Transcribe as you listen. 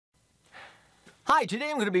Hi, today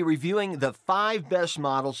I'm going to be reviewing the 5 best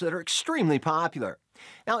models that are extremely popular.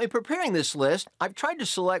 Now, in preparing this list, I've tried to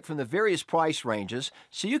select from the various price ranges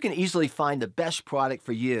so you can easily find the best product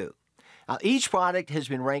for you. Now, each product has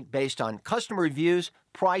been ranked based on customer reviews,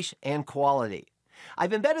 price, and quality.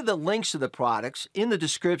 I've embedded the links to the products in the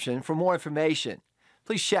description for more information.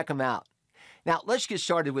 Please check them out. Now, let's get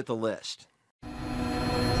started with the list.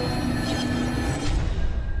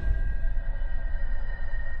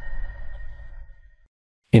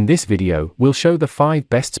 In this video, we'll show the 5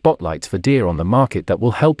 best spotlights for deer on the market that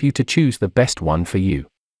will help you to choose the best one for you.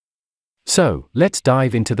 So, let's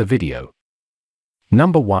dive into the video.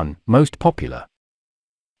 Number 1, most popular.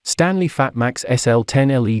 STANLEY FATMAX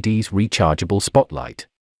SL10 LEDs Rechargeable Spotlight.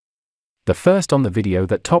 The first on the video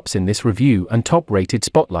that tops in this review and top-rated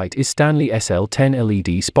spotlight is STANLEY SL10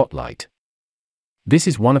 LED Spotlight. This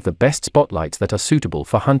is one of the best spotlights that are suitable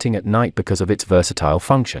for hunting at night because of its versatile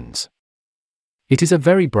functions. It is a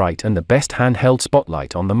very bright and the best handheld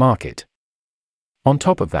spotlight on the market. On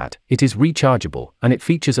top of that, it is rechargeable and it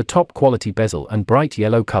features a top-quality bezel and bright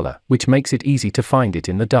yellow color, which makes it easy to find it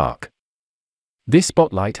in the dark. This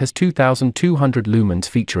spotlight has 2200 lumens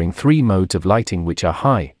featuring 3 modes of lighting which are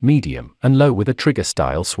high, medium, and low with a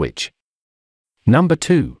trigger-style switch. Number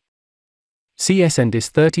 2.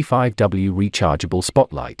 CSNDICE 35W Rechargeable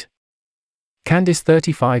Spotlight. CSNDICE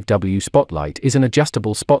 35W Spotlight is an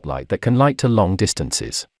adjustable spotlight that can light to long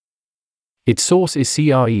distances. Its source is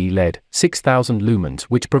CRE LED, 6000 lumens,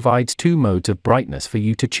 which provides 2 modes of brightness for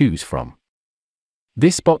you to choose from.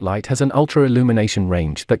 This spotlight has an ultra illumination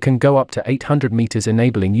range that can go up to 800 meters,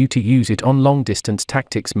 enabling you to use it on long-distance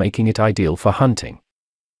tactics, making it ideal for hunting.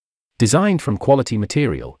 Designed from quality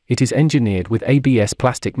material, it is engineered with ABS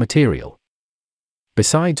plastic material.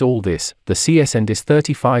 Besides all this, the CSNDICE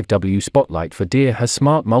 35W Spotlight for deer has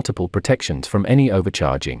smart multiple protections from any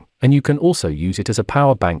overcharging, and you can also use it as a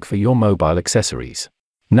power bank for your mobile accessories.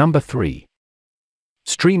 Number 3.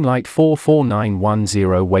 Streamlight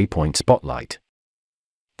 44910 Waypoint Spotlight.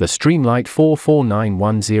 The Streamlight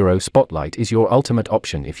 44910 Spotlight is your ultimate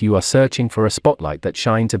option if you are searching for a spotlight that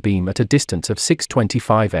shines a beam at a distance of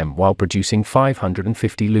 625 m while producing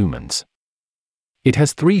 550 lumens. It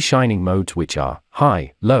has 3 shining modes which are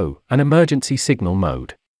high, low, and emergency signal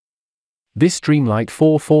mode. This Streamlight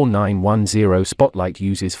 44910 Spotlight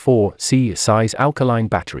uses 4 C-size alkaline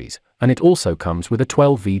batteries, and it also comes with a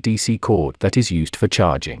 12V DC cord that is used for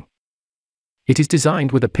charging. It is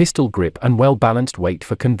designed with a pistol grip and well-balanced weight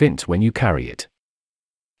for convenience when you carry it.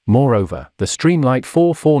 Moreover, the Streamlight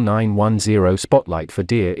 44910 Spotlight for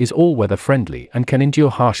deer is all-weather friendly and can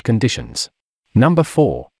endure harsh conditions. Number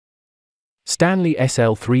 4. STANLEY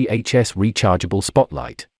SL3HS Rechargeable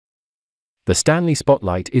Spotlight. The STANLEY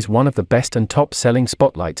Spotlight is one of the best and top-selling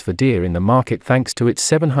spotlights for deer in the market thanks to its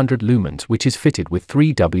 700 lumens, which is fitted with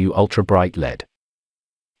 3W Ultra Bright LED.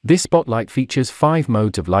 This spotlight features 5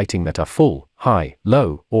 modes of lighting that are full, high,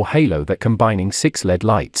 low, or halo that combining 6 LED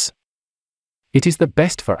lights. It is the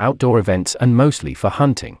best for outdoor events and mostly for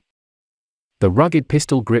hunting. The rugged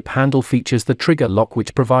pistol grip handle features the trigger lock,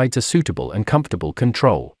 which provides a suitable and comfortable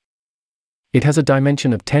control. It has a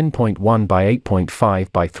dimension of 10.1 by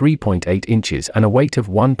 8.5 by 3.8 inches and a weight of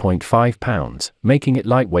 1.5 pounds, making it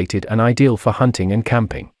lightweighted and ideal for hunting and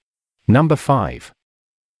camping. Number 5.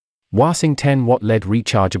 Wahsing 10-watt LED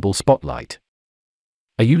Rechargeable Spotlight.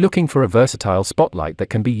 Are you looking for a versatile spotlight that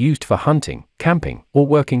can be used for hunting, camping, or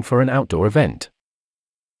working for an outdoor event?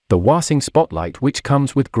 The Wahsing Spotlight, which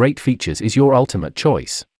comes with great features, is your ultimate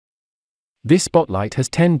choice. This spotlight has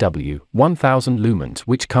 10W, 1000 lumens,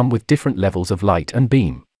 which come with different levels of light and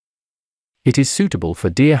beam. It is suitable for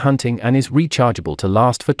deer hunting and is rechargeable to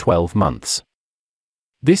last for 12 months.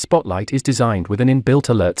 This spotlight is designed with an inbuilt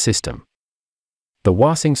alert system. The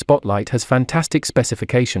Wahsing Spotlight has fantastic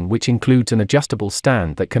specification, which includes an adjustable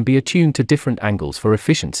stand that can be attuned to different angles for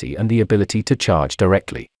efficiency and the ability to charge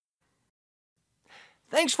directly.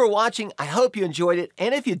 Thanks for watching. I hope you enjoyed it,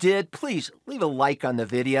 and if you did, please leave a like on the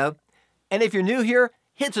video. And if you're new here,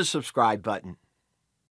 hit the subscribe button.